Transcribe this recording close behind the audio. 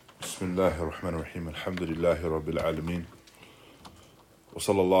بسم الله الرحمن الرحيم الحمد لله رب العالمين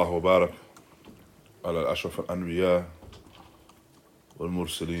وصلى الله وبارك على أشرف الأنبياء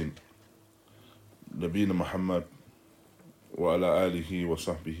والمرسلين نبينا محمد وعلى آله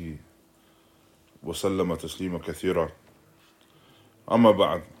وصحبه وسلم تسليما كثيرا أما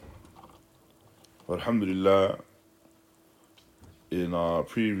بعد Alhamdulillah, in our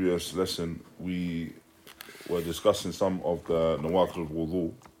previous lesson we were discussing some of the nawaqid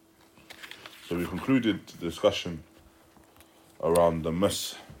al-wudu. So we concluded the discussion around the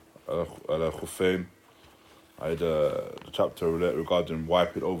mas al-khuffain, the chapter regarding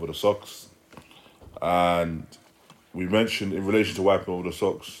wiping over the socks. And we mentioned in relation to wiping over the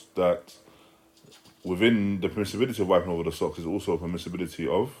socks that within the permissibility of wiping over the socks is also a permissibility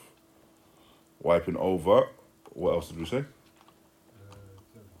of wiping over, what else did we say?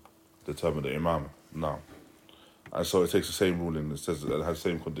 The turban, the imam. Now. And so it takes the same ruling, it says that it has the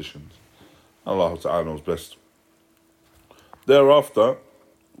same conditions. Allah Ta'ala knows best. Thereafter,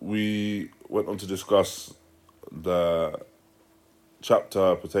 we went on to discuss the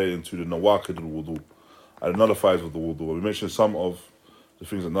chapter pertaining to the nawaqid al-wudu and the nullifiers of the wudu. We mentioned some of the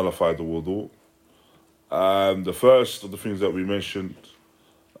things that nullify the wudu. The first of the things that we mentioned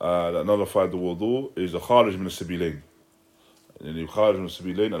that nullify the wudu is the kharij min as-sabilayn. And the kharij min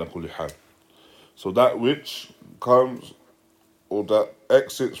as-sabilayn ala kulli hal. So that which comes or that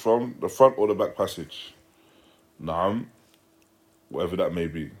exits from the front or the back passage. Naam, whatever that may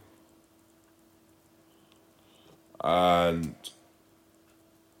be. And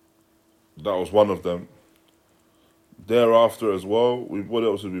that was one of them. Thereafter as well, what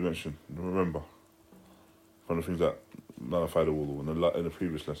else did we mention? Remember, from the things that nullify the wudu in the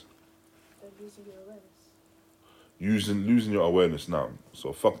previous lesson. Losing your awareness. Losing your awareness now.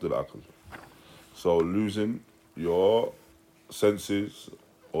 So fuck the akal. So losing your senses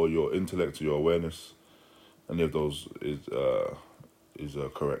or your intellect or your awareness, any of those is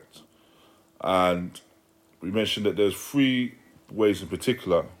correct. And we mentioned that there's three ways in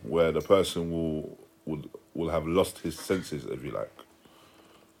particular where the person will have lost his senses, if you like.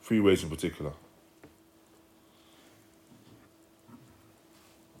 Three ways in particular.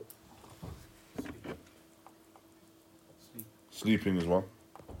 Sleeping is one.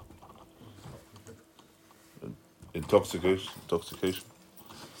 Intoxication.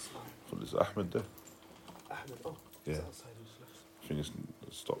 For this Ahmed there. Ahmed, oh, Yeah. it's outside. I think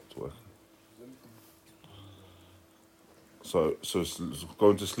it's stopped working. So it's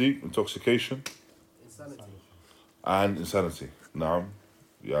going to sleep, intoxication, and insanity. Now,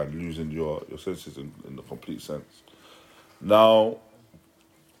 yeah, losing your senses in the complete sense. Now,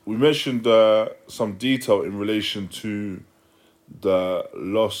 we mentioned some detail in relation to the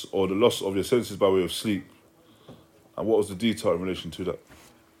loss of your senses by way of sleep. And what was the detail in relation to that?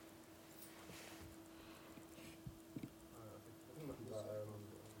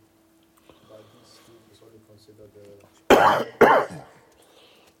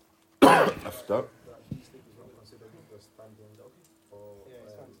 After?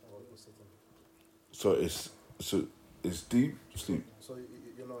 So it's deep sleep. So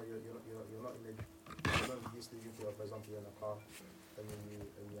you're not in used to for example, you're in a car and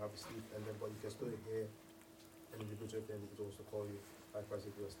you have a sleep and then but you can still hear an individual if the individual wants to call you, likewise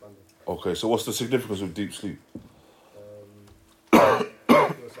if you're standing. Okay, so what's the significance of deep sleep? If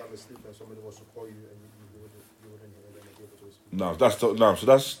you're sound asleep and somebody wants to call you and you wouldn't hear them and be able to speak.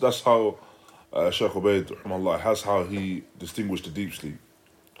 So that's how Shaykh Ubaid rahimahullah has how he distinguished the deep sleep.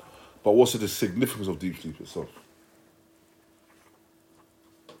 But what's the significance of deep sleep itself?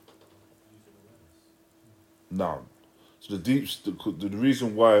 Now, so the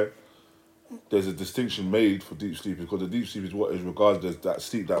reason why there's a distinction made for deep sleep is because the deep sleep is what is regarded as that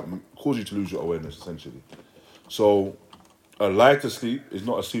sleep that causes you to lose your awareness, essentially. So a lighter sleep is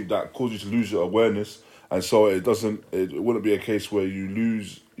not a sleep that causes you to lose your awareness, and so it wouldn't be a case where you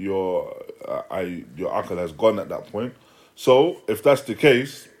lose your akal has gone at that point. So if that's the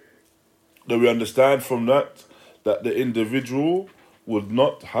case, then we understand from that the individual would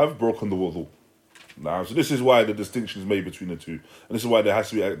not have broken the wudu. Now, so this is why the distinction is made between the two, and this is why there has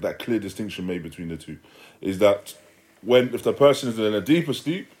to be that clear distinction made between the two. Is that if the person is in a deeper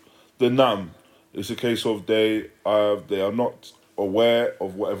sleep, then it's a case of they are not aware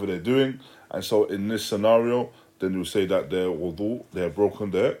of whatever they're doing, and so in this scenario, then you'll say that they have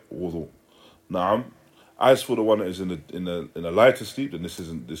broken their wudu. Now, as for the one that is in a lighter sleep, then this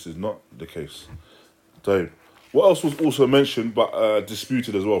is not the case. So, what else was also mentioned but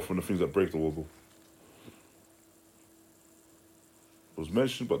disputed as well from the things that break the wudu? Was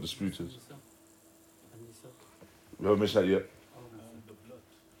mentioned but disputed. We haven't mentioned that yet.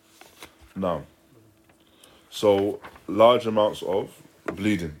 Now, so large amounts of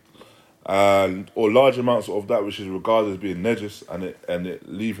bleeding, and or large amounts of that which is regarded as being najis and it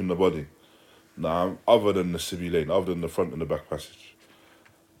leaving the body. Now, other than the sibilain, other than the front and the back passage.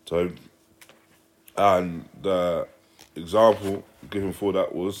 So, and the example given for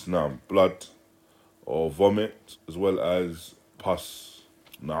that was now blood or vomit as well as pus.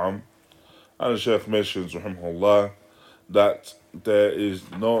 Naam. And the Shaykh mentions, rahimahullah, that there's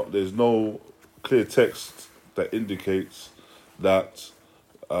no clear text that indicates that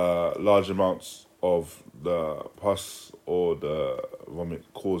large amounts of the pus or the vomit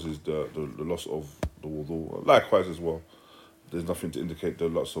causes the loss of the wudu. Likewise as well, there's nothing to indicate the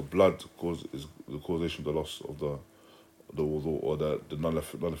loss of blood is the causation of the loss of the wudu or the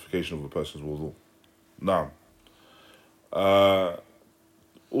nullification of a person's wudu. Now,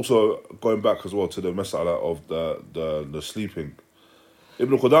 also going back as well to the mas'ala of the sleeping.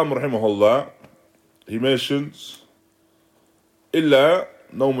 Ibn Qudam rahimahullah, he mentions إلا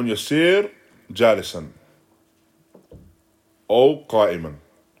نوم يسير جالسا أو قائما.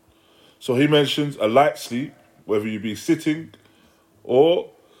 So he mentions a light sleep, whether you be sitting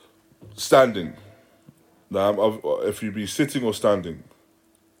or standing. Now, if you be sitting or standing,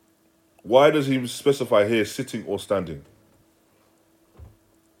 why does he specify here sitting or standing?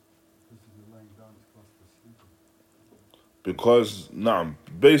 Because,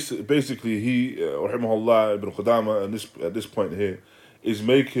 basically he, rahimahullah, Ibn Qudama, at this point here, is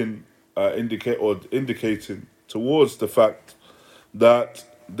making, indicating towards the fact that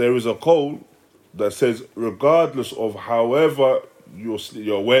there is a call that says, regardless of however your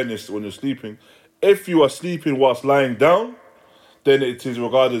awareness when you're sleeping, if you are sleeping whilst lying down, then it is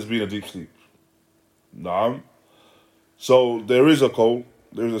regarded as being a deep sleep. So there is a call,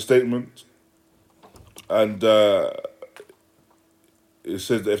 there is a statement, and it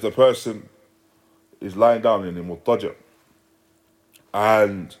says that if the person is lying down in a muttaja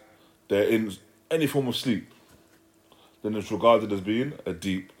and they're in any form of sleep, then it's regarded as being a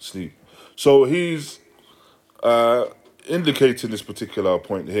deep sleep. So he's indicating this particular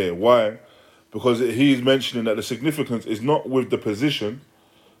point here. Why? Because he's mentioning that the significance is not with the position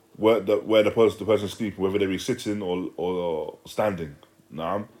where the person is sleeping, whether they be sitting or standing.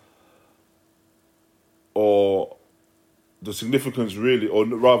 Or the significance really, or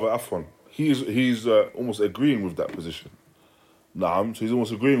rather, afwan, he's almost agreeing with that position. So he's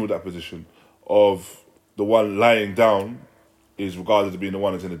almost agreeing with that position of the one lying down is regarded as being the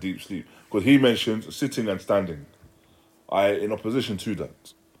one that's in a deep sleep. Because he mentions sitting and standing, in opposition to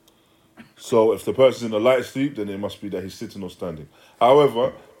that. So if the person's in a light sleep, then it must be that he's sitting or standing.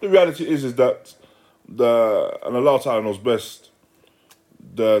 However, the reality is that and Allah Ta'ala knows best,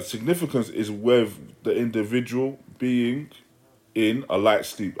 the significance is with the individual being in a light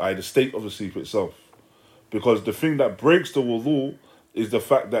sleep, i.e. the state of the sleep itself. Because the thing that breaks the wudu is the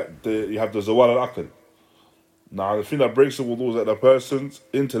fact that you have the zawal al-aql. Now, the thing that breaks the wudu is that the person's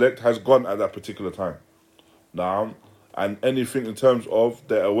intellect has gone at that particular time. And anything in terms of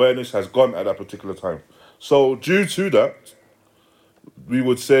their awareness has gone at that particular time. So due to that, we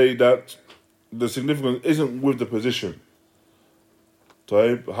would say that the significance isn't with the position.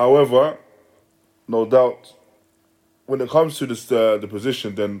 However, no doubt, when it comes to this, the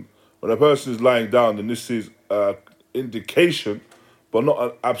position, then when a person is lying down, then this is an indication, but not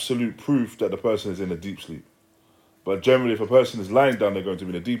an absolute proof that the person is in a deep sleep. But generally, if a person is lying down, they're going to be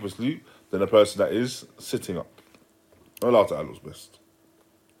in a deeper sleep than a person that is sitting up. Allah Ta'ala knows best.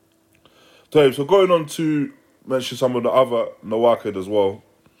 So going on to mention some of the other nawaqid as well.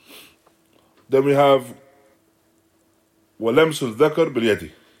 Then we have وَلَمْسُ الذَّكَرْ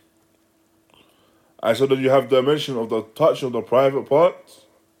بِالْيَدِ. And so then you have the mention of the touch of the private parts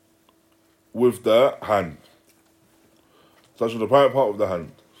with the hand. Touch of the private part of the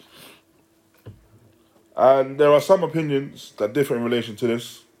hand. And there are some opinions that differ in relation to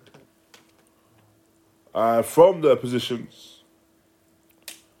this. From the positions,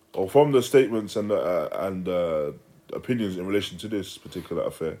 or from the statements and opinions in relation to this particular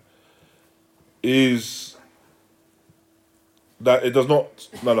affair, is that it does not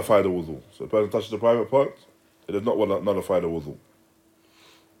nullify the wudu. So if a person touches the private part, it does not nullify the wudu.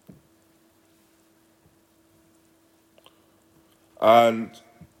 And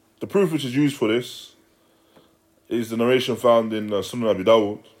the proof which is used for this is the narration found in Sunan Abi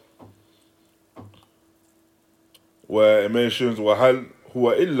Dawud, where it mentions وَهَلْ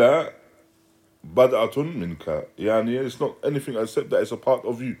هُوَ إِلَّا بَدْعَةٌ مِنْكَ. Yani, it's not anything except that it's a part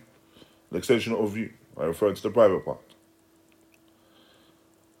of you, an extension of you. I'm referring to the private part.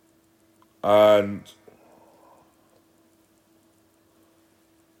 And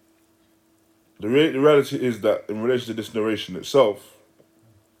the reality is that in relation to this narration itself,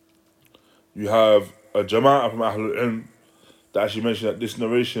 you have a jama'ah from Ahlul Ilm that actually mentioned that this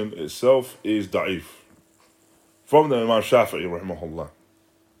narration itself is da'if. From the Imam Shafi'i, rahimahullah,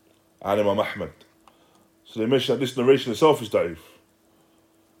 and Imam Ahmad. So they mention that this narration itself is da'if.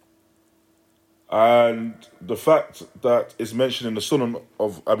 And the fact that it's mentioned in the Sunan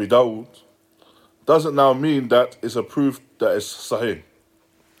of Abi Dawud doesn't now mean that it's a proof that it's sahih.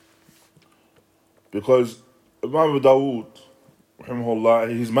 Because Imam Abu Dawud,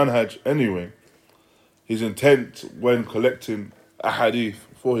 rahimahullah, his manhaj anyway, his intent when collecting ahadith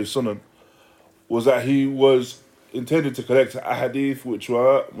for his sunan was that he was intended to collect ahadith which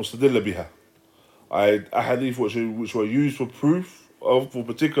were mustadilla biha, ahadith which were used for proof of for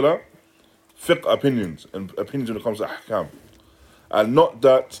particular fiqh opinions and opinions when it comes to ahkam. And not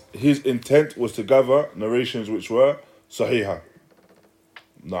that his intent was to gather narrations which were sahihah.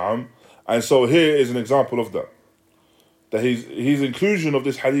 Naam. And so here is an example of that. That his inclusion of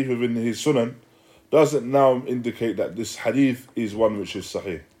this hadith within his sunan doesn't now indicate that this hadith is one which is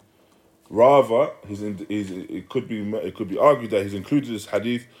sahih. Rather, it could be argued that he's included this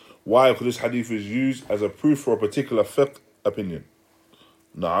hadith. Why? Because this hadith is used as a proof for a particular fiqh opinion.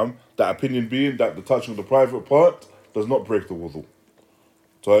 Naam. That opinion being that the touching of the private part does not break the wudu.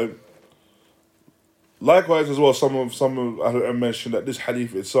 So, likewise as well, some of Ahlul mentioned that this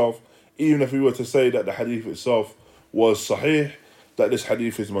hadith itself, even if we were to say that the hadith itself was sahih, that this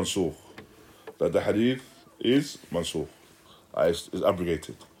hadith is mansukh. That the hadith is mansukh, is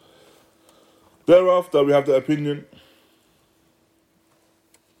abrogated. Thereafter, we have the opinion,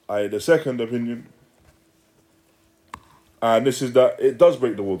 the second opinion, and this is that it does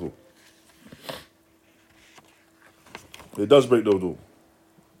break the wudu. It does break the wudu.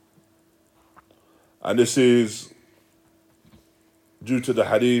 And this is due to the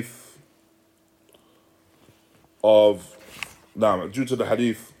hadith of Busra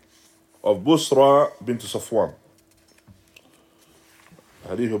bint Safwan.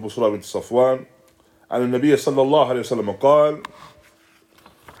 Hadith of Busra bint Safwan. And the Nabi sallallahu alayhi wa sallam قال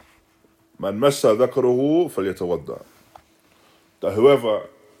من مس ذكره فليتوضأ. That whoever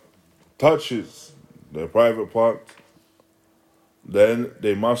touches their private part, then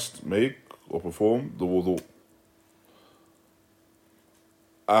they must make or perform the wudu.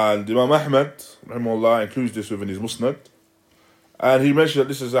 And Imam Ahmad, rahimahullah, includes this within his Musnad, and he mentioned that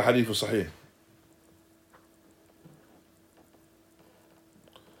this is a hadith of sahih.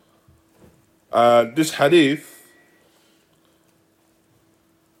 This hadith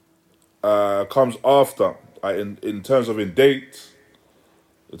comes after, in terms of in date,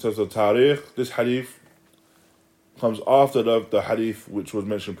 in terms of tariq, this hadith comes after the hadith which was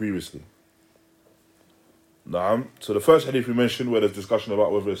mentioned previously. Naam. So the first hadith we mentioned, where there's discussion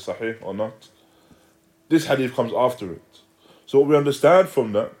about whether it's sahih or not, this hadith comes after it. So what we understand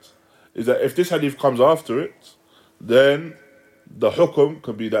from that is that if this hadith comes after it, then the hukum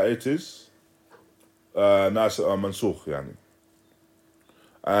could be that it is mansukh, yani.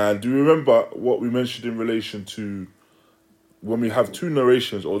 And do you remember what we mentioned in relation to when we have two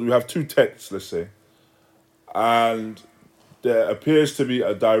narrations, or we have two texts, let's say, and there appears to be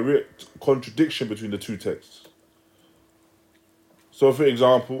a direct contradiction between the two texts. So, for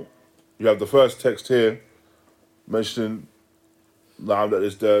example, you have the first text here mentioning that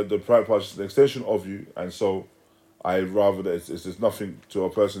it's the private part is an extension of you, and so I rather that it's nothing to a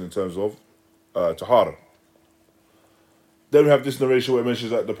person in terms of tahara. Then we have this narration where it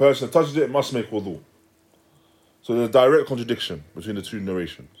mentions that the person that touches it must make wudu. So there's a direct contradiction between the two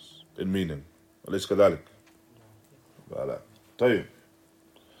narrations in meaning. أليس كذلك؟ طيب.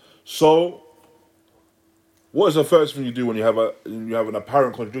 So, what is the first thing you do when you have an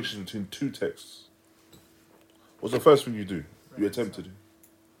apparent contradiction between two texts? What's the first thing you do? You attempt to do?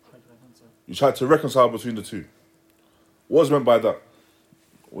 You try to reconcile between the two. What's meant by that?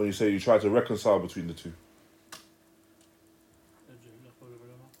 When you say you try to reconcile between the two?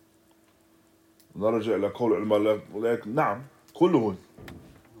 نرجع إلى قول العلماء. نعم كلهم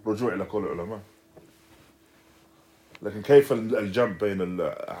رجوع إلى قول العلماء. لكن كيف الجمع بين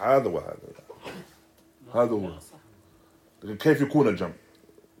هذا وهذا؟ هذا هو. لكن كيف يكون الجمع؟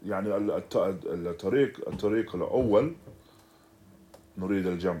 يعني الطريق الأول نريد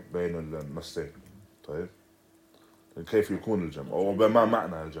الجمع بين النصين. طيب. كيف يكون الجمع؟ أو ما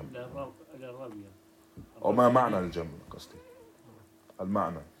معنى الجمع؟ أو ما معنى الجمع قصدي؟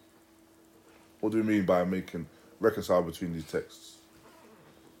 المعنى. What do we mean by reconcile between these texts?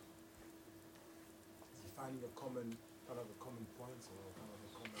 Finding a common point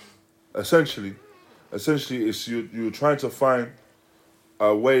or Essentially, it's you're trying to find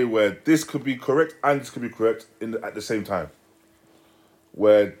a way where this could be correct and this could be correct at the same time.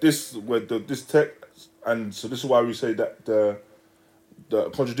 Where this text, and so this is why we say that the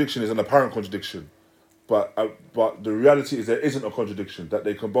contradiction is an apparent contradiction, but the reality is there isn't a contradiction, that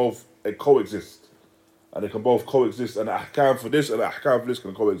they can both coexist, and they can both coexist, and ahkam for this and ahkam for this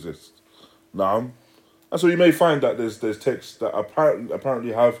can coexist. Now, and so you may find that there's texts that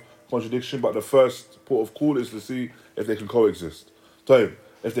apparently have contradiction, but the first port of call is to see if they can coexist. So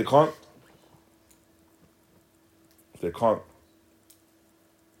if they can't,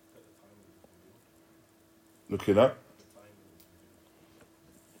 looking at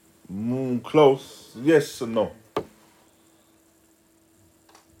close, yes and no.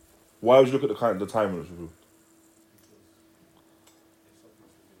 Why would you look at the time when it's revealed?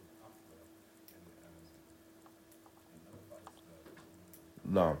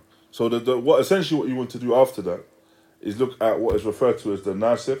 No. So essentially what you want to do after that is look at what is referred to as the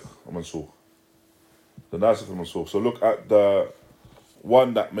nasikh and mansukh. The nasikh and mansukh. So look at the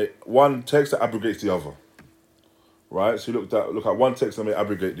one text that abrogates the other. Right? So you look at one text that may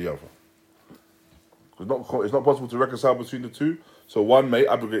abrogate the other. It's not possible to reconcile between the two, so one may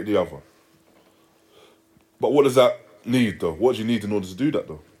abrogate the other. But what does that need though? What do you need in order to do that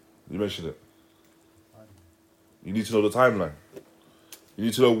though? You mentioned it. You need to know the timeline. You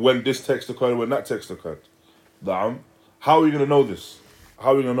need to know when this text occurred and when that text occurred. How are you going to know this?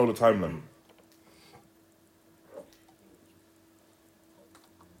 How are you going to know the timeline?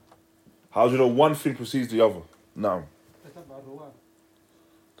 How do you know one thing precedes the other? Now,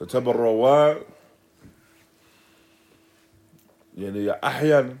 تتبع الرواة يعني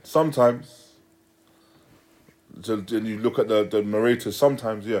أحيانا sometimes. So then you look at the narrator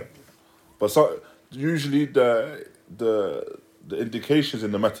sometimes, yeah, but usually the indications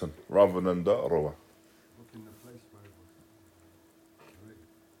in the matan rather than the rawa.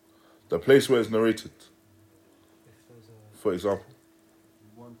 The place where it's narrated. For example,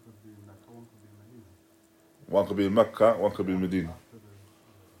 one could be in Mecca, one could be in Medina.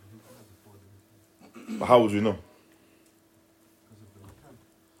 But how would you know?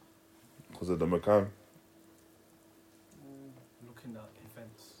 Because of the Makan. Looking at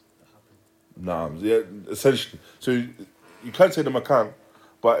events that happen. Nah, yeah, essentially. So you can say the Makan,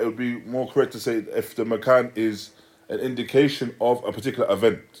 but it would be more correct to say if the Makan is an indication of a particular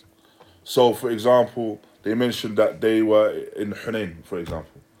event. So, for example, they mentioned that they were in Hunayn, for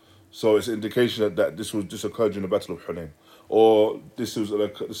example. So it's an indication that this occurred during the Battle of Hunayn, or this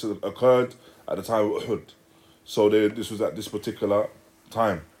occurred at the time of Uhud. So this was at this particular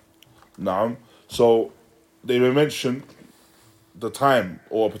time. Now, so they may mention the time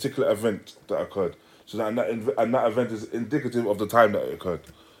or a particular event that occurred. So that event is indicative of the time that it occurred.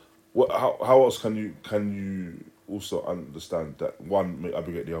 How else can you also understand that one may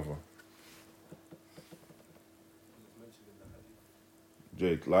abrogate the other?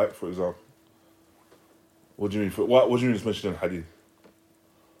 Jade, like for example, what do you mean? What do you mean it's mentioned in hadith?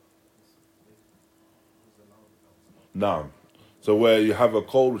 Now, so where you have a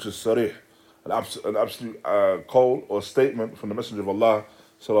call which is sarih, an absolute call or statement from the Messenger of Allah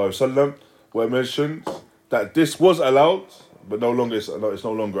sallallahu alaihi wasallam, where it mentions that this was allowed, but it's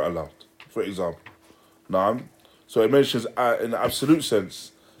no longer allowed. For example, now, so it mentions in an absolute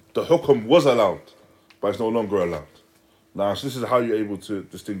sense the hukum was allowed, but it's no longer allowed. Now, so this is how you're able to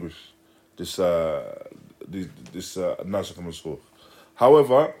distinguish this nasikh and mansukh.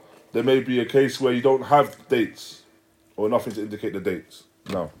 However, there may be a case where you don't have dates or nothing to indicate the dates.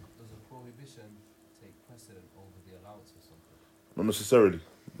 No. Does the prohibition take precedent over the allowance or something? Not necessarily.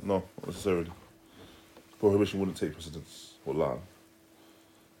 No, not necessarily. Prohibition wouldn't take precedence. Wallah.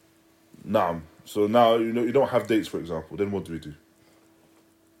 Naam. So now you don't have dates, for example. Then what do we do?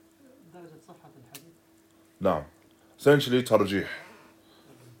 Naam. Essentially, tarjih.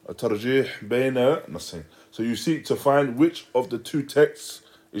 A tarjih bayna nasayn. So you seek to find which of the two texts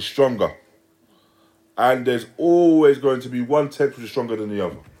is stronger. And there's always going to be one text which is stronger than the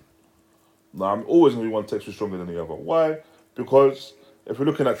other. Now, always going to be one text which is stronger than the other. Why? Because if we're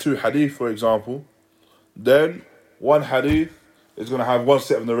looking at two hadith, for example, then one hadith is going to have one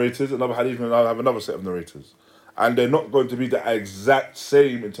set of narrators, another hadith is going to have another set of narrators. And they're not going to be the exact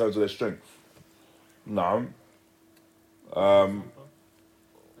same in terms of their strength. Now, an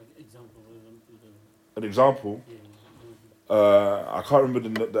example, I can't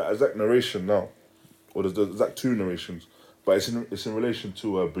remember the exact narration now, or the exact two narrations, but it's in relation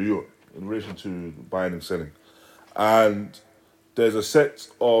to buyu', in relation to buying and selling. And there's a set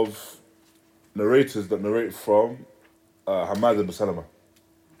of narrators that narrate from Hamad ibn Salama.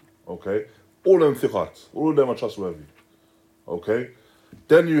 Okay? All of them thiqat. All of them are trustworthy. Okay?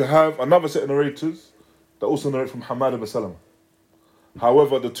 Then you have another set of narrators that also narrate from Hamad ibn Salama.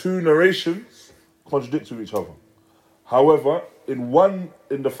 However, the two narrations contradict with each other. However, in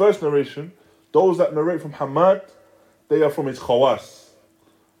the first narration, those that narrate from Hamad, they are from his khawas.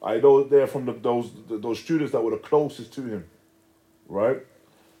 They are from those students that were the closest to him, right?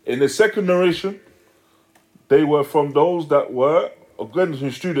 In the second narration, they were from those that were again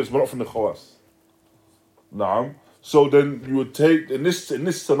his students, but not from the khawas. Naam. So then you would take in this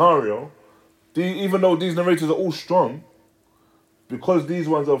scenario, even though these narrators are all strong, because these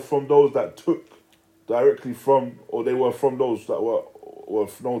ones are from those that took directly from, or they were from those that were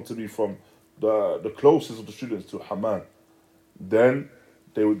known to be from the closest of the students to Hamad, then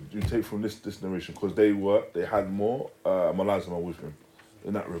you take from this narration because they had more malazima with him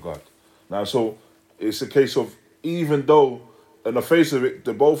in that regard. Now, so it's a case of, even though in the face of it,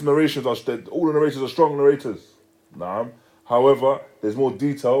 both narrations all the narrators are strong narrators. Naam. However, there's more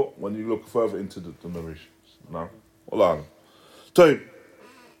detail when you look further into the narrations. Naam. Allah. So,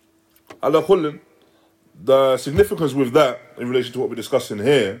 ala kullin, the significance with that, in relation to what we're discussing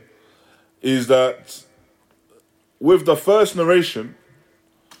here, is that with the first narration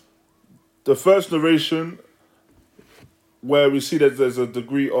where we see that there's a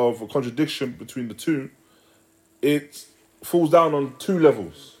degree of a contradiction between the two, it falls down on two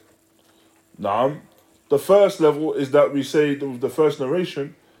levels. Now, the first level is that we say, the first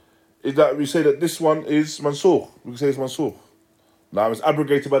narration, is that we say that this one is mansukh. We can say it's mansukh. Now, it's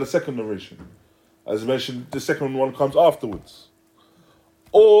abrogated by the second narration. As mentioned, the second one comes afterwards.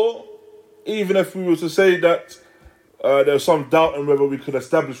 Or, even if we were to say that there's some doubt on whether we could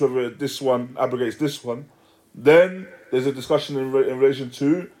establish whether this one abrogates this one, then there's a discussion in relation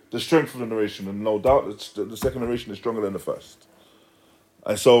to the strength of the narration, and no doubt the second narration is stronger than the first.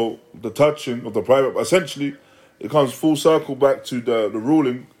 And so the touching of the private, essentially, it comes full circle back to the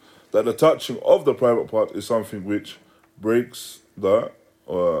ruling that the touching of the private part is something which breaks the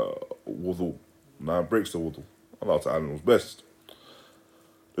wudu. Now it breaks the wudu. Allah Ta'ala knows best.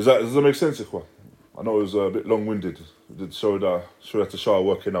 Does that make sense, Ikhwan? I know it was a bit long-winded. It did show that the Shah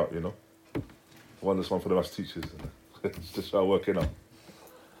working out, you know. This one for the maths teachers. It's the Shah working out.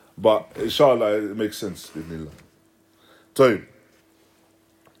 But inshallah, it makes sense, bismillah. So,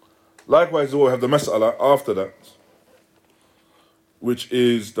 likewise, we'll have the mas'ala after that, which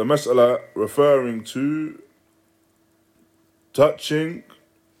is the mas'ala referring to touching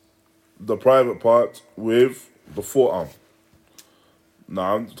the private part with the forearm.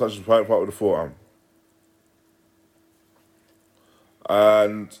 Now, touching the private part with the forearm.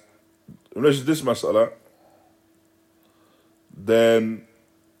 And in relation to this mas'ala, then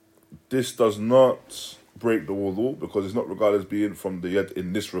this does not break the wudu because it's not regarded as being from the yad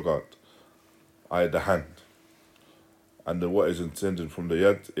in this regard, i.e. the hand, and then what is intended from the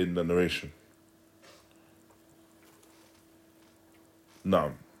yad in the narration.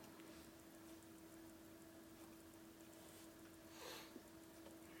 Now,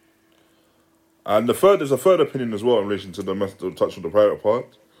 and there's a third opinion as well in relation to the touch of the private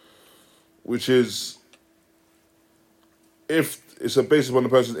part, which is if it's based upon the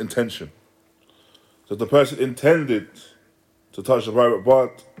person's intention. So if the person intended to touch the private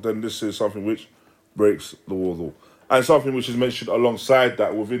part, then this is something which breaks the wudu. And something which is mentioned alongside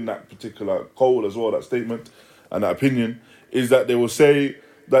that within that particular qawl as well, that statement and that opinion, is that they will say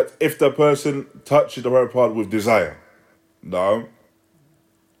that if the person touches the private part with desire, no,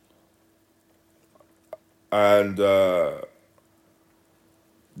 and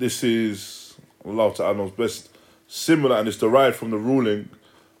this is, Allah Ta'ala knows best, similar, and it's derived from the ruling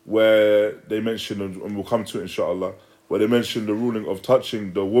where they mention, and we'll come to it inshallah, where they mention the ruling of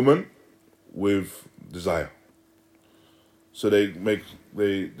touching the woman with desire. So they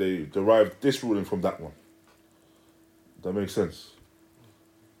derive this ruling from that one. That makes sense?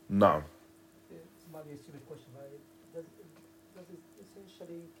 Now. It might be a stupid question, but does it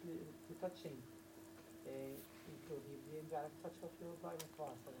essentially the touching include the indirect touch of your private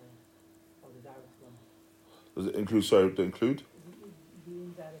part or the direct one? Does it include, sorry, the include? The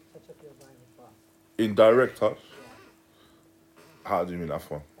indirect touch of your private part. Indirect touch? Yeah. How do you mean that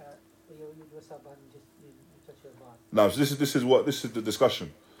one? You dress up and just you touch your part. Now, so this is the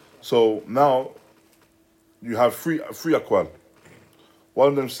discussion. So now you have three aqwal. One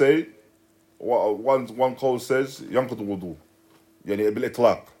of them say, one call says yanqud wudu, yani bil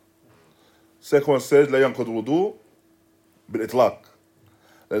itlaq. Second one says la yanqud wudu bil itlaq.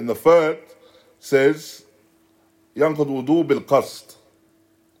 Then the third says yanqud wudu bil qasd.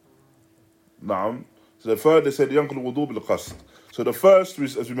 Naam. So the third, they said yanqud wudu bil qasd. So the first,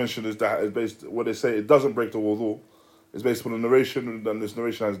 as we mentioned, is based what they say it doesn't break the wudu. It's based upon a narration, and this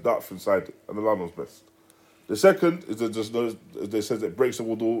narration has da'f inside it, and Allah knows best. The second is that just they says it breaks the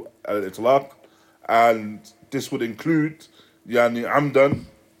wudu al-itlaq, and this would include يعني عمدا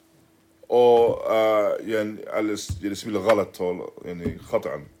or يعني على سبيل الغلط or يعني خطأ.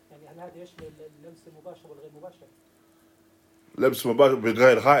 يعني هل هذا يشمل اللمس المباشر والغير مباشر؟ لبس مباشر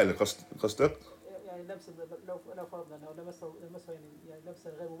بغير غائل قصدك؟ يعني لمس لو فرضنا انه لمسه يعني لمس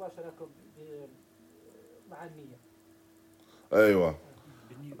غير مباشر لكن مع النية. ايوه.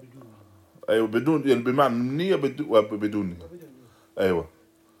 ايوه بدون يعني بمعنى النية وبدون نية. ايوه.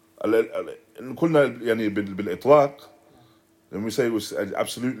 قلنا يعني بالاطلاق لما يسوي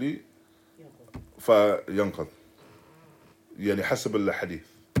absolutely فينقض يعني حسب الحديث.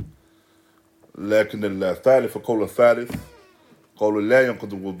 لكن الثالث القول الثالث قول لا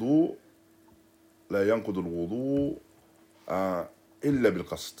ينقض الوضوء إلا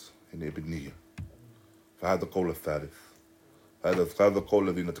بالقصد يعني بالنية. فهذا القول الثالث. هذا القول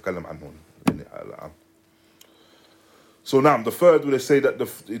الذي نتكلم عنه يعني الآن. So now the third, they say that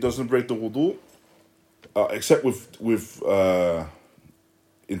it doesn't break the wudu except with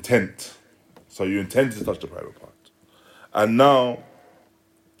intent. So you intend to touch the private part. And now,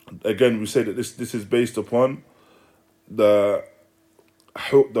 again, we say that this is based upon the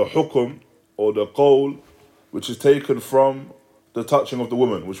hukum or the qawl, which is taken from the touching of the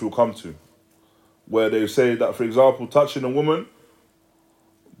woman, which we'll come to, where they say that, for example, touching a woman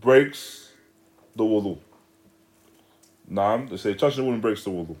breaks the wudu. Naam, they say touching a woman breaks the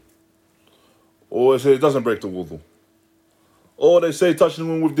wudu. Or they say it doesn't break the wudu. Or they say touching a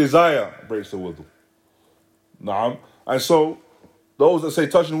woman with desire breaks the wudu. Naam. And so, those that say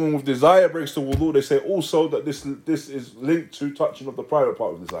touching a woman with desire breaks the wudu, they say also that this is linked to touching of the private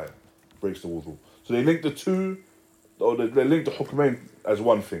part of desire breaks the wudu. So they link the two, or they link the hukmain as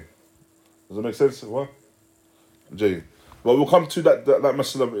one thing. Does that make sense? What? Jay. Well, we'll come to that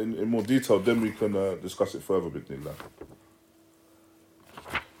masala in more detail, then we can discuss it further, bismillah.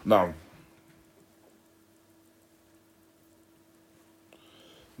 Now,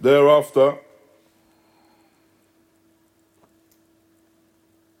 thereafter,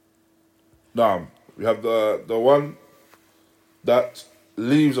 now we have the one that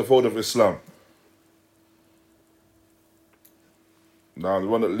leaves the fold of Islam. Now, the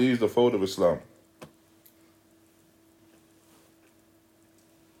one that leaves the fold of Islam.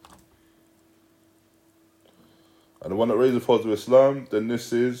 And the one that raises the fold of Islam, then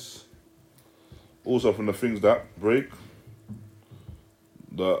this is also from the things that break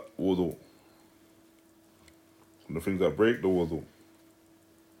the wudu. From the things that break the wudu.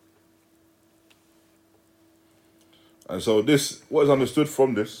 And so this, what is understood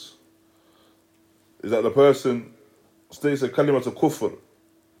from this, is that the person states a kalima to kufr,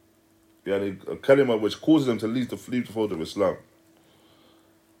 yani a kalima which causes them to leave the fold of Islam.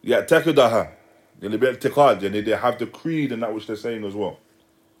 يعتقدها يعني باعتقاد يعني they have the creed and that which they're saying as well.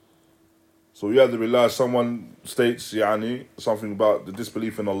 So you have to realize someone states يعني something about the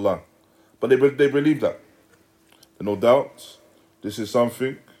disbelief in Allah, but they believe that. And no doubt this is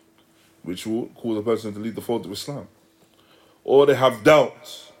something which will cause a person to leave the fold of Islam. Or they have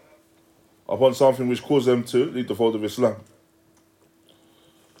doubts upon something which causes them to leave the fold of Islam.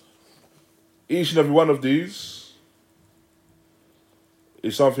 Each and every one of these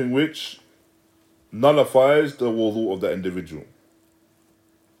is something which nullifies the wudu of that individual.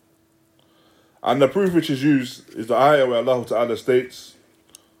 And the proof which is used is the ayah where Allah Ta'ala states,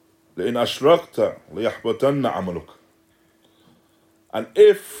 لَإِنْ أَشْرَقْتَ لَيَحْبَطَنَّ عَمَلُكَ. And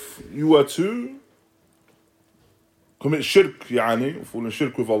if you were to commit shirk, يعني, fall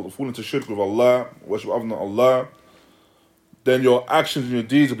into shirk with Allah, worship other than Allah, then your actions and your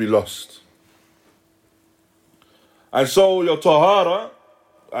deeds will be lost. And so your tahara,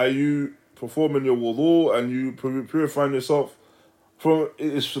 are you performing your wudu and you purifying yourself from,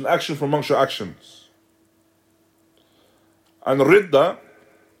 it's an action from amongst your actions. And ridda,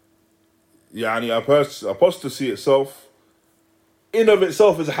 يعني apostasy itself, in of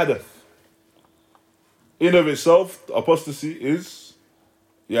itself is a hadath. In of itself, apostasy is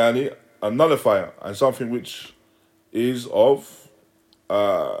يعني a nullifier and something which is of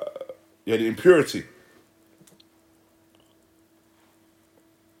يعني impurity.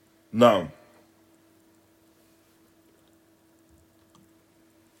 Now,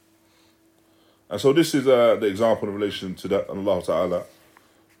 and so this is the example in relation to that, and Allah Ta'ala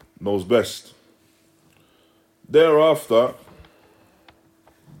knows best. Thereafter,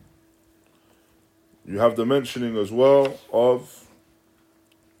 you have the mentioning as well of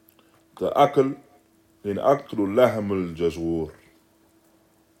the akl in aklul lahm al jazur.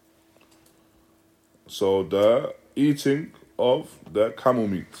 So the eating of the camel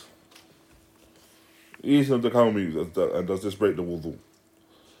meat. Eating of the camel meat, and does this break the wudu?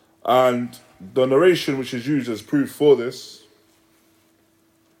 And the narration which is used as proof for this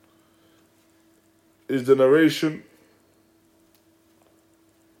is the narration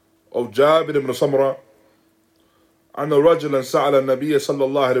of Jabir ibn Samra أن رجلا سأل النبي صلى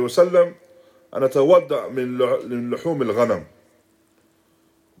الله عليه وسلم أن أتودع من لحوم الغنم.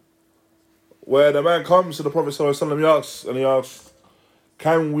 Where the man comes to the Prophet صلى الله عليه وسلم, he asks,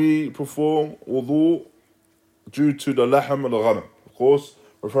 can we perform wudu due to the lahm al-ghanam? Of course,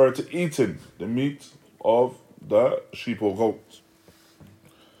 referring to eating the meat of the sheep or goats.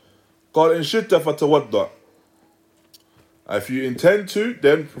 قال إن شئت فتودع. If you intend to,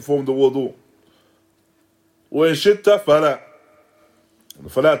 then perform the wudu. وإن شئت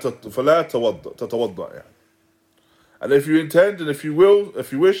فلا تتوضأ يعني. And if you intend and if you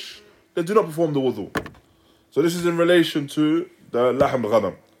wish, then do not perform the wudu. So this is in relation to the lahm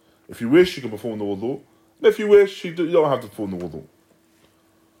al-ghanam. If you wish, you can perform the wudu. And if you wish, you don't have to perform the wudu.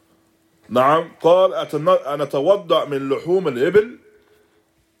 نعم قال أنتوضأ من لحوم الإبل.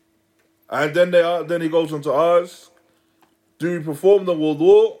 And then he goes on to ask, do you perform the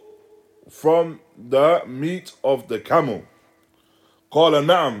wudu from the meat of the camel? قال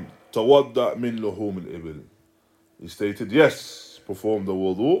نعم توضأ من لحوم الإبل. He stated, yes, perform the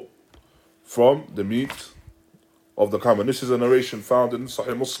wudu from the meat of the camel. This is a narration found in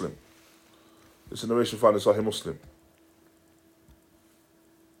Sahih Muslim.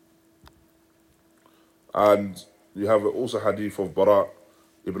 And you have also hadith of Bara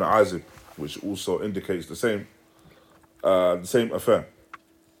ibn Azib, which also indicates the same affair.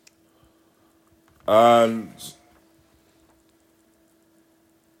 And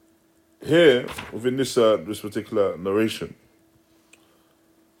here, within this particular narration,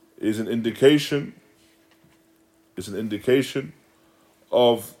 is an indication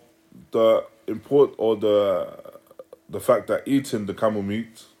of the import or the fact that eating the camel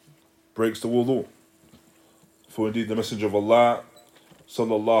meat breaks the wudu. For indeed the Messenger of Allah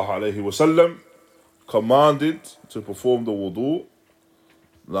sallallahu alayhi wasallam commanded to perform the wudu.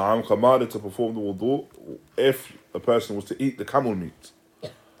 Commanded to perform the wudu if a person was to eat the camel meat.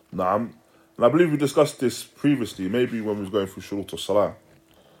 And I believe we discussed this previously, maybe when we was going through shurut al-salah.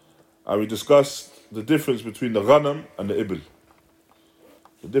 And we discussed the difference between the ghanam and the ibil.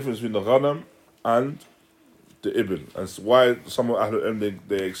 The difference between the ghanam and the ibil. And why some of Ahlul Ilm,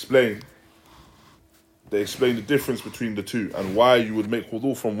 they explain the difference between the two and why you would make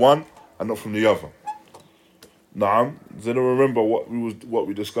wudu from one and not from the other. Does anyone remember what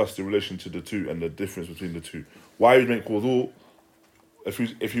we discussed in relation to the two and the difference between the two? Why you make wudu if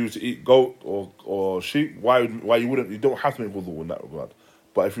you were to eat goat or sheep? Why you wouldn't? You don't have to make wudu in that regard.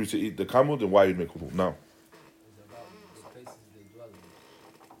 But if you were to eat the camel, then why you make wudu? Now,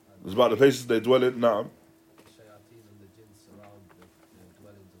 it's about the places they dwell in. Now,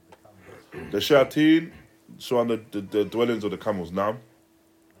 the shayateen surround the dwellings of the camels. Now.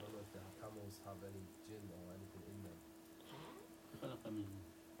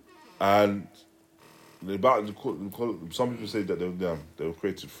 And some people say that they were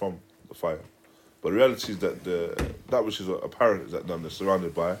created from the fire, but the reality is that that which is apparent is that they're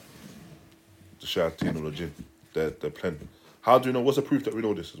surrounded by the shayateen or the jinn, their plenty. How do you know? What's the proof that we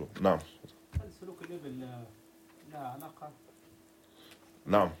know this as well? Now.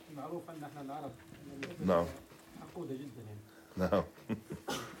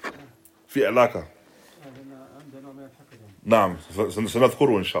 في علاقة. نعم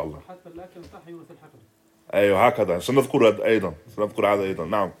سنذكره إن شاء الله. حتى لكن صح يورث الحقد. أيوه هكذا سنذكر أيضا هذا أيضا.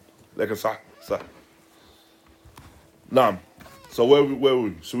 نعم لكن صح. نعم. So where were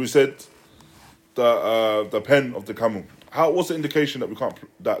we? So we said the pen of the camel. What's the indication that we can't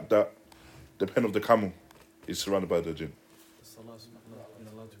that the pen of the camel is surrounded by the jinn?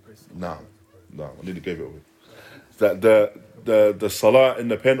 No, I nearly gave it away. That the salah in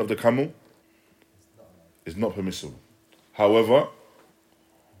the pen of the camel is not permissible. However,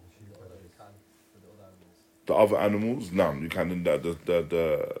 the other animals, no, you can.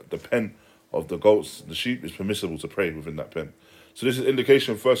 The pen of the goats, the sheep, is permissible to pray within that pen. So this is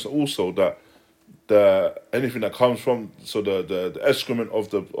indication first, also that anything that comes from the excrement of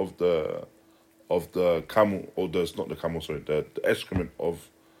the camel, or not the camel, sorry, the excrement of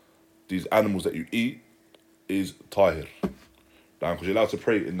these animals that you eat is tahir. Because you're allowed to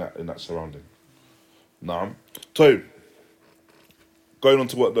pray in that surrounding. Naam. So, going on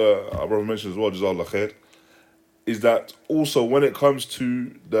to what our brother mentioned as well, Jazakallah khair, is that also when it comes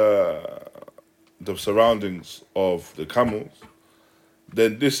to the surroundings of the camels,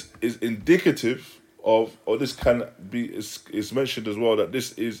 then this is indicative or this can be, is mentioned as well, that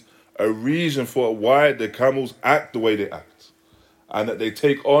this is a reason for why the camels act the way they act. And that they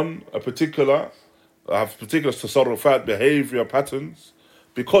take on have particular tasarrufat, behavior patterns,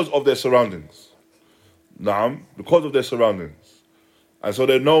 because of their surroundings. Naam, because of their surroundings. And so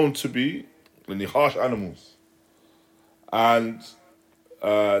they're known to be harsh animals. And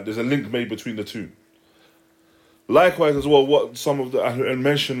there's a link made between the two. Likewise as well, what some of the Ahlul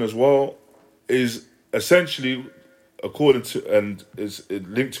mention as well is essentially, according to, and is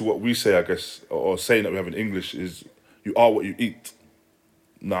linked to what we say, I guess, or saying that we have in English, is you are what you eat.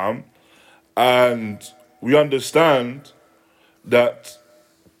 Naam. And we understand that,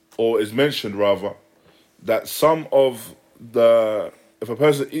 or is mentioned rather, that some of the, if a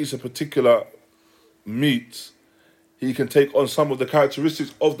person eats a particular meat, he can take on some of the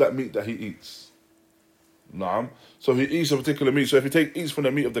characteristics of that meat that he eats. Naam. So he eats a particular meat. So if he eats from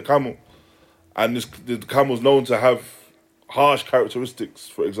the meat of the camel, and the camel is known to have harsh characteristics,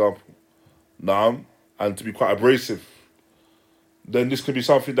 for example, naam, and to be quite abrasive, then this can be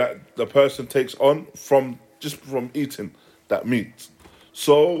something that the person takes on from eating that meat.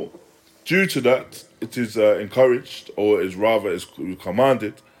 So, due to that, it is encouraged, or is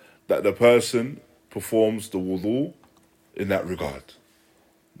commanded, that the person performs the wudu in that regard.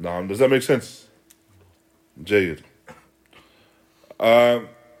 Now, does that make sense? Jayyid.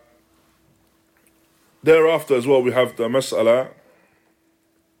 Thereafter as well, we have the mas'ala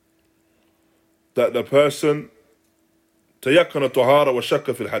that the person تيقن الطهارة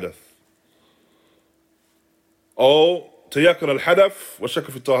والشك في الحدث، أو تيقن الحدث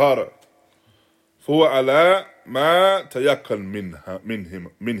والشك في الطهارة، فهو على ما تيقن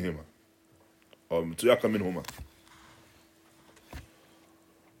منهما أو تيقن منهما.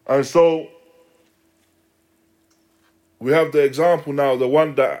 And so we have the example now, the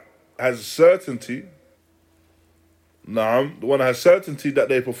one that has certainty. Naam, the one that has certainty that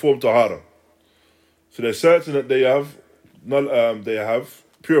they perform tahara. So they're certain that they have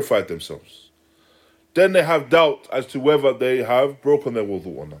purified themselves. Then they have doubt as to whether they have broken their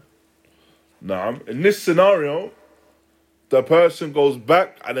wudu or not. Naam. In this scenario, the person goes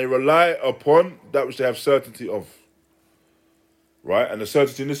back and they rely upon that which they have certainty of. Right? And the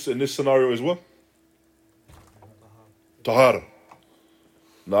certainty in this scenario is what? Tahara.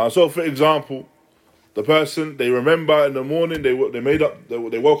 Now, so for example, the person, they remember in the morning, they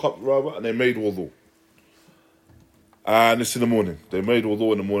woke up rather, and they made wudu. And it's in the morning. They made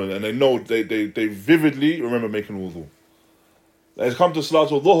wudu in the morning, and they know, they vividly remember making wudu. They come to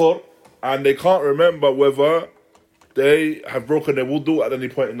Salatul Dhuhr, and they can't remember whether they have broken their wudu at any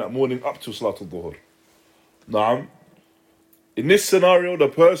point in that morning up to Salatul Dhuhr. Naam. In this scenario, the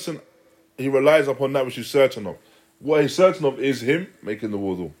person, he relies upon that which he's certain of. What he's certain of is him making the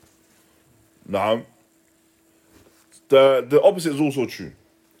wudu. Naam. The opposite is also true.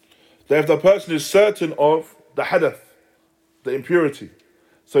 That if the person is certain of the hadath, the impurity,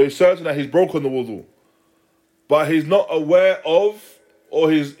 so he's certain that he's broken the wudu, but he's not aware of,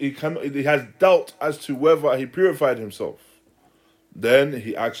 or he has doubt as to whether he purified himself, then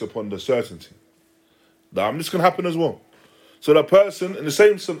he acts upon the certainty. Now, this can happen as well. So the person, in the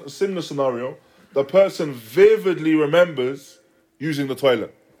same similar scenario, the person vividly remembers using the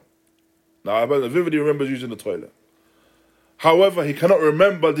toilet. Now, the person vividly remembers using the toilet. However, he cannot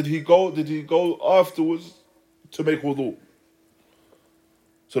remember, did he go afterwards to make wudu?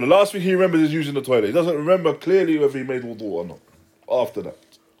 So the last thing he remembers is using the toilet. He doesn't remember clearly whether he made wudu or not after that.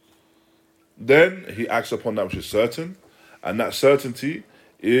 Then he acts upon that which is certain, and that certainty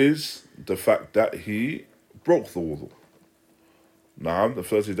is the fact that he broke the wudu. Now, the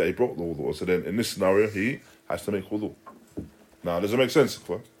first is that he broke the wudu. So then in this scenario, he has to make wudu. Now, does it make sense?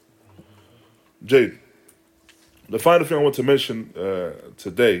 Jade, the final thing I want to mention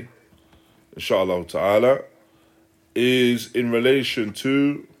today, inshallah ta'ala, is in relation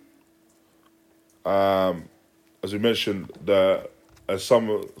to, as we mentioned, as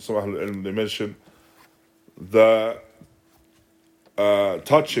some they mentioned, the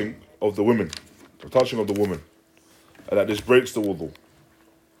touching of the women, and that this breaks the wudu.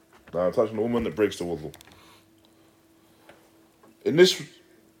 Now, touching the woman, that breaks the wudu. In this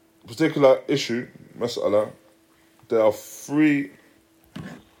particular issue, mas'ala, there are three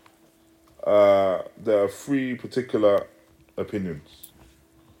particular opinions.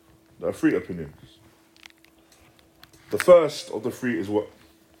 There are three opinions. The first of the three is what?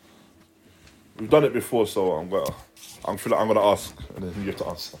 We've done it before, so I'm gonna ask, and then you have to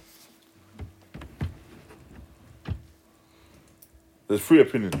answer. There's three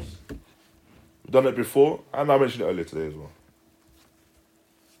opinions. We've done it before, and I mentioned it earlier today as well.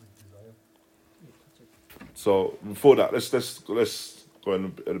 So before that, let's go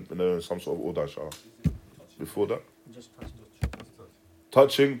in some sort of order, inshallah. Before that, Just touch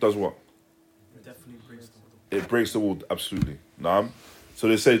touching does what? it definitely breaks the wudu. It breaks the wudu, absolutely. Naam. So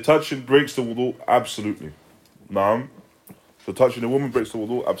they say touching breaks the wudu, absolutely. Naam. So touching a woman breaks the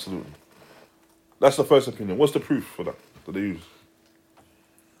wudu, absolutely. That's the first opinion. What's the proof for that they use?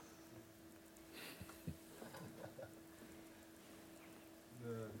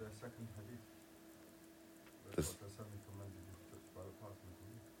 The second hadith. This- The seven commanded is touched by the partner.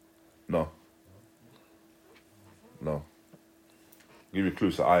 No. No. Give you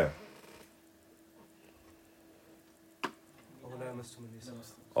clues to ayah. ولا يمسهم النساء.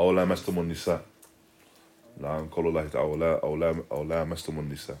 أو لا مستم النساء. نعم قول الله تعالى أو لا مستم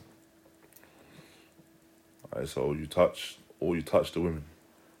النساء. Alright, so you touch the women.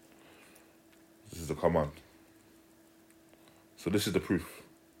 This is the command. So this is the proof.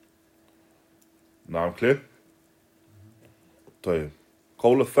 Now I'm clear? طيب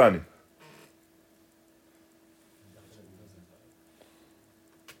قول الثاني.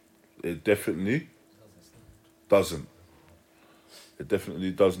 It definitely doesn't. It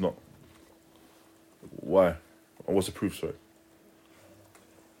definitely does not. Why? And what's the proof, sorry?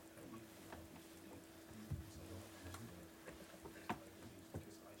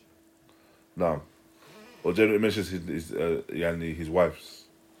 Now, well, generally it mentions his wives.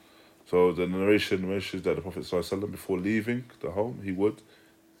 So the narration mentions that the Prophet ﷺ, before leaving the home, he would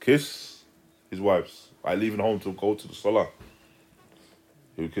kiss his wives. By leaving home to go to the salah,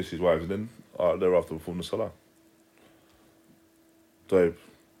 he would kiss his wives, and then thereafter perform the salah. So,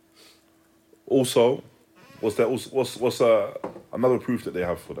 also, what's another proof that they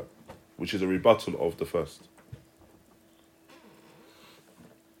have for that, which is a rebuttal of the first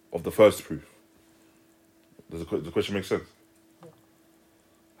proof. Does the question make sense?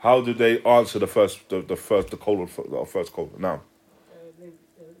 How do they answer the first call? Now,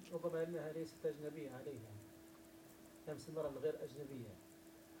 ربما أنها ليست أجنبية عليها نفس المرأة الغير أجنبية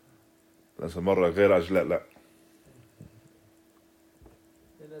that's a مرة غير أجلاء لا.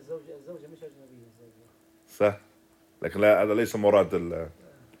 لأن الزوجة مش أجنبية الزوجة صح. لكن لا هذا ليس مراد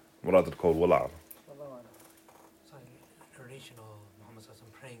القول ولا أعرف. والله أعلم. Sorry, narration of Muhammad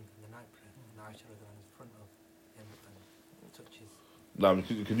Sallallahu praying in the night prayer, and Aisha was in front of him and touches. Now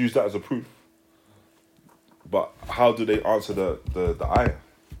you can use that as a proof. But how do they answer the ayah?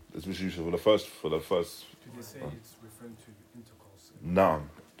 It's used for the first. Do they say it's referring to intercourse?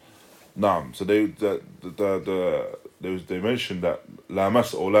 Naam. So they mentioned that la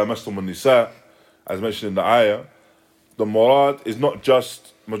mastum an-nisa, as mentioned in the ayah. The murad is not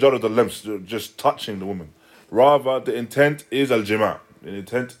just majarad al-lams, just touching the woman. Rather, the intent is al-jima'. The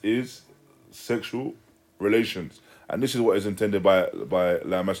intent is sexual relations, and this is what is intended by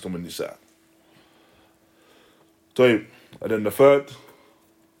la mastum an-nisa. طيب, and then the third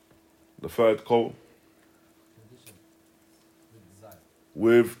call Condition with desire.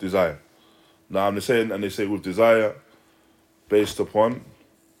 with desire. Now they say with desire based upon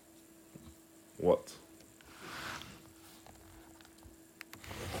what?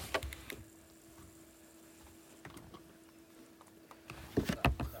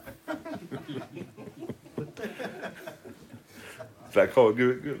 Like, oh, give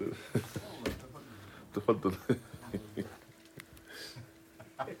it. تفضل. Is it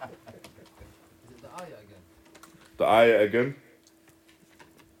the ayah again? The ayah again.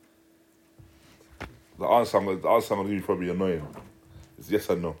 The answer I'm going to give you probably annoying. It's yes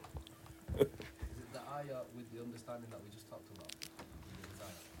and no. Is it the ayah with the understanding that we just talked about? With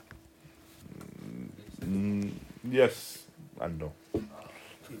the desire? Yes and no.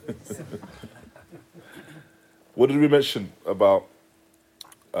 What did we mention about?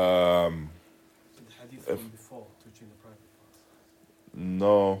 So the hadith from before, touching the private parts.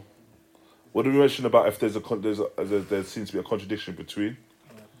 No. What did we mention about if there seems to be a contradiction between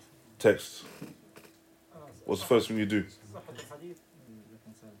texts? What's the first thing you do? صحة الحديث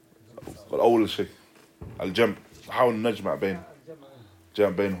أول شيء الجمع حاول نجمع بين الجمع جمع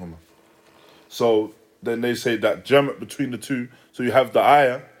بينهما. So then they say that jam' between the two. So you have the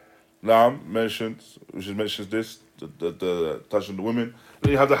ayah, Naam mentions, which mentions this, the touching the women.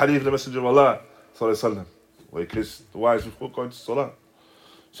 Then you have the hadith of the Messenger of Allah, sallallahu alaihi wasallam, where he kissed the wives before going to salah.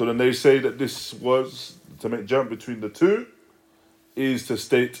 So then they say that this was to make jump between the two, is to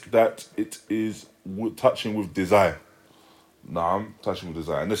state that it is touching with desire. Naam, touching with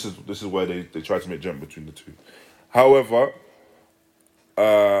desire, and this is where they try to make jump between the two. However,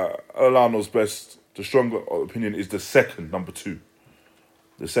 Allah knows best. The stronger opinion is the second, number 2.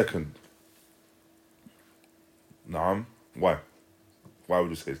 The second. Naam. Why? Why would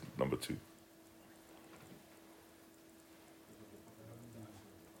you say it's number 2?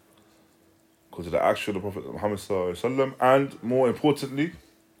 because of the action of the Prophet Muhammad sallallahu alaihi wasallam, and more importantly,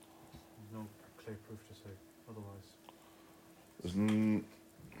 No clear proof to say otherwise.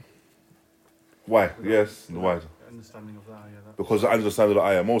 why? Yes, why? Understanding of that, yeah. That, Because the understanding of the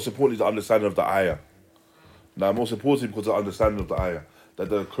ayah. Most importantly, the understanding of the ayah. Now, most importantly, because of the understanding of the ayah. That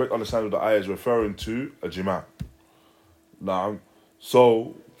the correct understanding of the ayah is referring to a jima'. Now,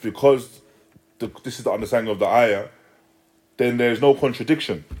 so, because this is the understanding of the ayah, then there is no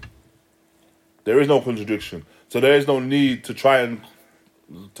contradiction. There is no contradiction. So there is no need to try and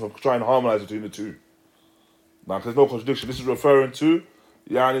harmonize between the two. Now, there's no contradiction. This is referring to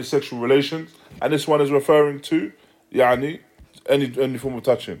yani sexual relations, and this one is referring to yani any form of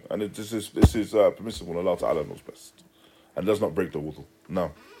touching, and this is permissible. Allah Ta'ala knows best, and does not break the wudu.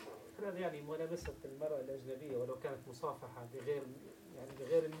 No. هذا يعني ملامسة المرأة الأجنبية ولو كانت مصافحة بغير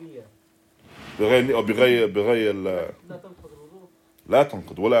النية بغير أو بغير لا تنقض الوضوء. لا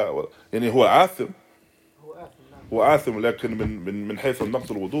تنقض ولا يعني هو آثم. هو آثم نعم. هو آثم، لكن من حيث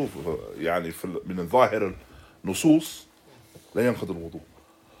النقض الوضوء يعني من ظاهر النصوص لا ينقض الوضوء.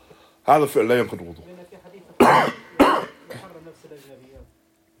 هذا الفعل لا ينقض الوضوء. لأن في حديث يحرم نفس الأجنبيات.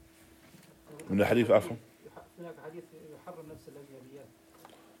 من الحديث عفوا. هناك حديث يحرم نفس الأجنبيات.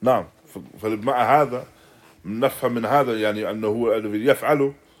 نعم، فمع هذا نفهم من هذا يعني أنه الذي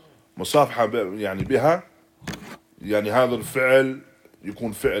يفعله مصافحة يعني بها، يعني هذا الفعل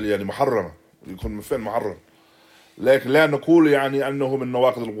يكون فعل يعني محرم، يكون فعل محرم، لكن لا نقول يعني أنه من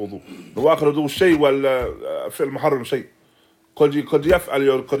نواقض الوضوء. نواقض الوضوء شيء والفعل محرم شيء. قد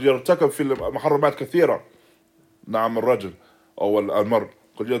يفعل، قد يرتكب في المحرمات كثيرة. نعم، الرجل أو المرء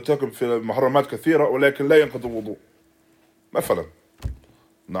قد يرتكب في المحرمات كثيرة ولكن لا ينقض الوضوء مثلا.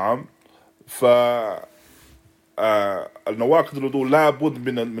 نعم، النواقض الوضوء لا بد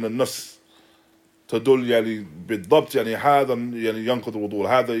من النص تدل يعني بالضبط يعني هذا يعني ينقض الوضوء،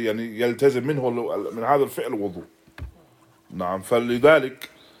 هذا يعني يلتزم منه من هذا الفعل الوضوء. نعم، فلذلك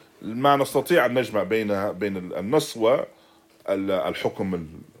ما نستطيع أن نجمع بين النص والحكم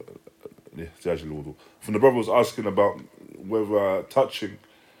الاحتياج للوضوء. From the brother was asking about whether touching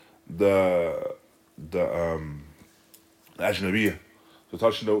the ajnabiyah, so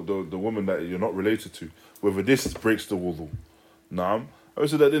touching the woman that you're not related to, whether this breaks the wudu. Naam. I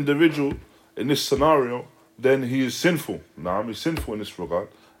said that individual in this scenario, then he is sinful. Naam, he's sinful in this regard,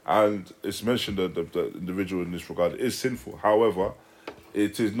 and it's mentioned that the individual in this regard is sinful. However,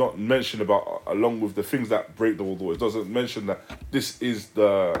 it is not mentioned about along with the things that break the wudu. It doesn't mention that this is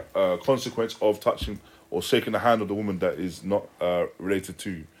the consequence of touching or shaking the hand of the woman that is not related to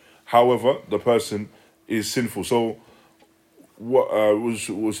you. However, the person is sinful. So what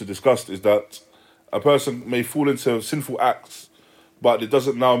was discussed is that a person may fall into sinful acts, but it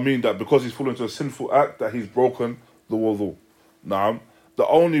doesn't now mean that because he's fallen into a sinful act that he's broken the wudu. Naam. The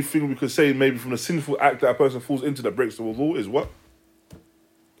only thing we could say maybe from the sinful act that a person falls into that breaks the wudu is what?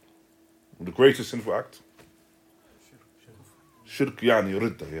 The greatest sinful act? Shirk, yani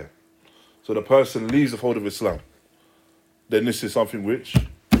ridda, yeah. So the person leaves the fold of Islam. Then this is something which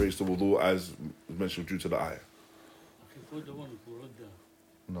breaks the wudu as mentioned due to the ayah. For the one who read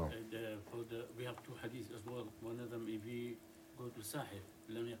No. we have two hadiths as well. One of them, if he go to Sahih,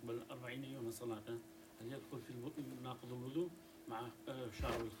 لم يقبل 40 يوما صلاة، هل يدخل في ناقض الوضوء مع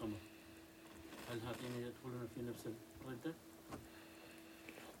شارب الخمر؟ هل هاتين يدخلون في نفس الردة؟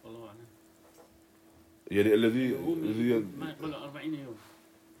 والله أعلم. يعني الذي ما يقبل 40 يوم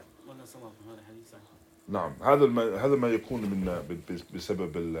ولا صلاة، هذا حديث صحيح. نعم، هذا ما يكون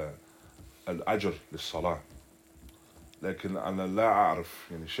بسبب الأجر للصلاة، لكن أنا لا أعرف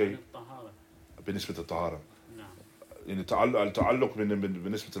يعني شيء بالنسبة للطهارة. نعم. يعني التعلق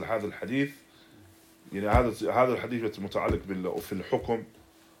بالنسبة لهذا الحديث، يعني هذا الحديث متعلق في الحكم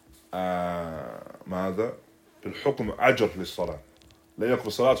ماذا؟ بالحكم أجر للصلاة، لا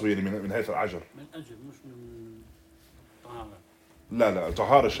يقبل صلاته يعني من حيث الأجر. من أجر مش من طهارة. لا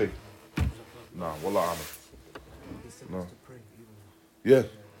طهارة شيء. نعم، والله أعلم. No. Yeah.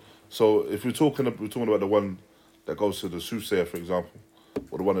 So if we're talking about the one that goes to the soothsayer, for example,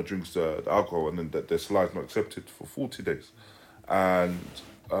 or the one that drinks the alcohol and then their salah is not accepted for 40 days, and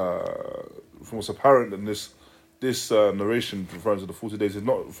from what's apparent in this narration referring to the 40 days is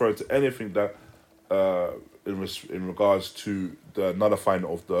not referring to anything that in regards to the nullifying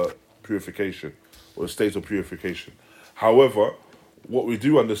of the purification or the state of purification. However, what we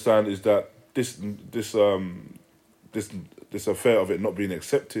do understand is that this affair of it not being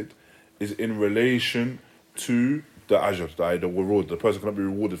accepted is in relation to the ajr, the reward. The person cannot be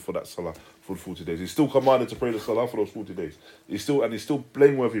rewarded for that salah for the 40 days. He's still commanded to pray the salah for those 40 days. He's still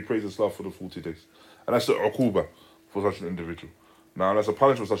blameworthy he prays the salah for the 40 days. And that's the uquba for such an individual. Now, that's a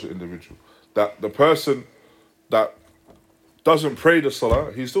punishment for such an individual. That the person that doesn't pray the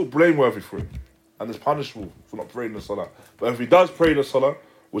salah, he's still blameworthy for it. And is punishable for not praying the salah. But if he does pray the salah,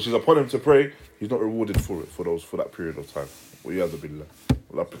 which is upon him to pray, he's not rewarded for it for that period of time. وَيَعْذُ بِاللَّهِ.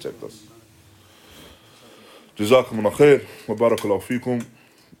 Allah protect us. جزاكم الله خير وبارك الله فيكم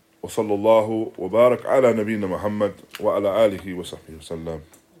وصلى الله وبارك على نبينا محمد وعلى آله وصحبه وسلم.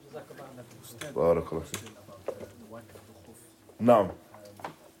 بارك الله فيك. نعم.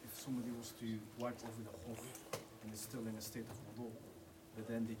 If somebody was to wipe over the khuf and is still in a state of wudu, but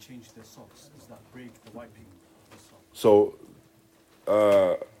then they change their socks, does that break the wiping of the socks? So,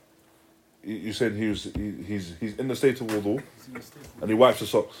 you said he's in the state of wudu He's in a state of and he wipes the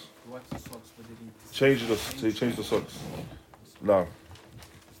socks. He wipes the socks, but then he Change the socks. No,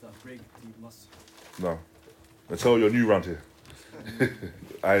 Does that break the must? no. That's all you're new around here.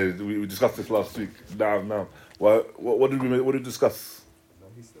 We discussed this last week. Now. What did we discuss? No,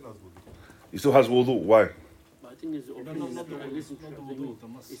 he still has wudu. He still has wudu. Why? But I think his opinion that I listen to the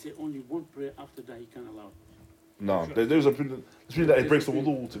must. he said only one prayer after that he can allow. No, there's a opinion that it breaks the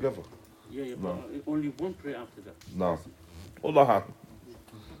wudu altogether. Yeah, No. but only one prayer after that. No. Allah.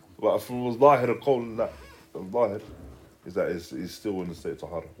 But from al-Zahir al-Qawl, that al-Zahir is that he's still in the state of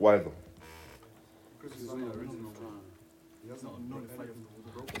Tahara. Why though? Because he's not the original one. He It's hasn't not nullified of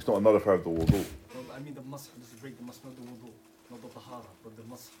the wudu. It's not another part of the wudu. No, but I mean the must does break the must, not the wudu, not the tahara, but the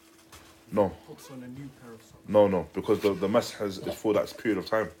must. No. Puts on a new pair of socks. No, because the mash is for that period of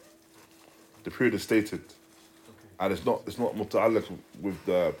time. The period is stated, Okay. and it's not muta'alliq with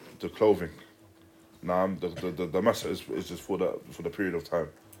the clothing. The mash is just for the period of time.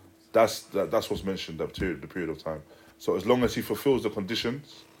 That's what's mentioned, the period of time. So as long as he fulfills the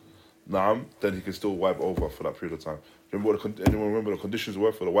conditions, then he can still wipe over for that period of time. Anyone remember the conditions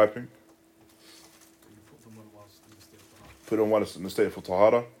were for the wiping? You put them on whilst in the state of tahara. Put on while it's in the state for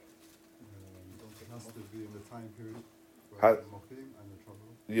tahara. It has to be in the time period Ha- where the muqim and the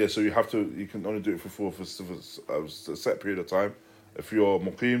traveler. Yeah, so you can only do it for a set period of time. If you're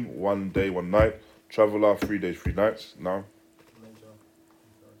muqim, 1 day, 1 night. Traveler, 3 days, 3 nights. Now, Major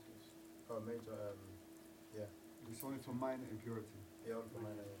impurities. Yeah. It's only for minor impurity. Yeah, only for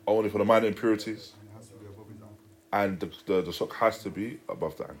minor. only for the minor impurities, And it has to be above his ankle. and the sock has to be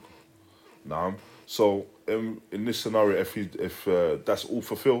above the ankle. Now, so in this scenario, if that's all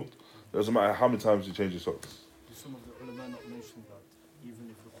fulfilled, it doesn't matter how many times you change your socks. Do some of the ulama not mention that even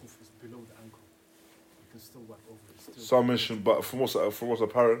if the khuf is below the ankle, you can still wipe over it? Still Some mention, but from what's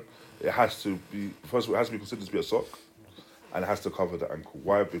apparent, it has to be first of all, it has to be considered to be a sock, and it has to cover the ankle.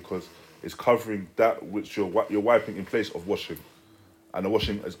 Why? Because it's covering that which you're wiping in place of washing, and the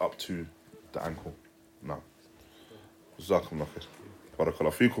washing is up to the ankle. Now, جزاكم الله خير. بارك الله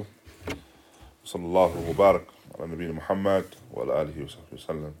فيكم. صلى الله وبارك على نبينا محمد وعلى آله وصحبه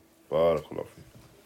وسلم. بارك الله فيكم.